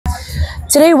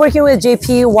Today, working with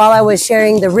JP while I was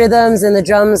sharing the rhythms and the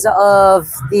drums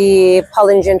of the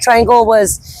Polynesian Triangle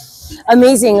was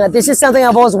amazing. This is something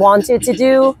I've always wanted to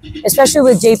do, especially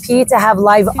with JP, to have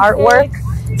live artwork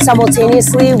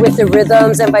simultaneously with the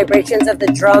rhythms and vibrations of the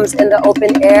drums in the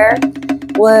open air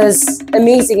was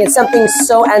amazing. It's something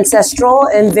so ancestral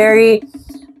and very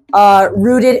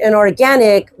rooted and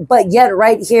organic, but yet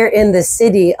right here in the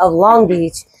city of Long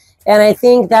Beach. And I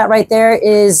think that right there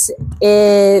is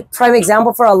a prime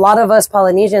example for a lot of us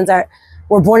Polynesians that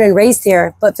were born and raised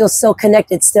here, but feel so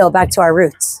connected still back to our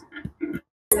roots.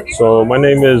 So my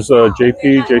name is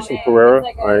JP, Jason Pereira.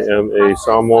 I am a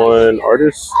Samoan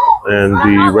artist and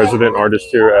the resident artist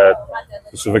here at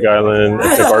Pacific Island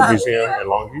Antique Art Museum in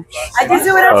Long Beach.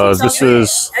 This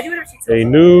is a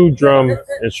new drum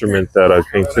instrument that I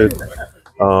painted.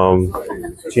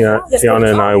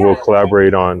 Tiana and I will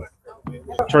collaborate on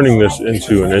turning this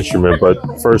into an instrument, but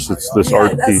first it's this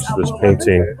art piece, this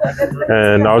painting,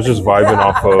 and I was just vibing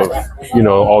off of, you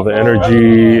know, all the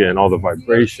energy and all the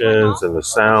vibrations and the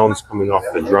sounds coming off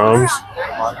the drums.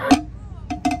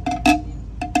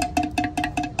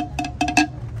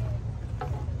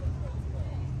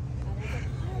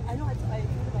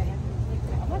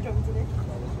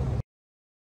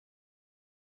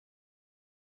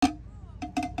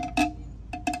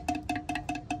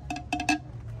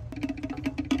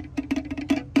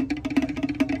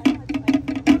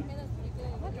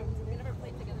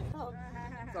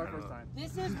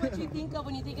 This is what you think of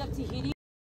when you think of Tahiti.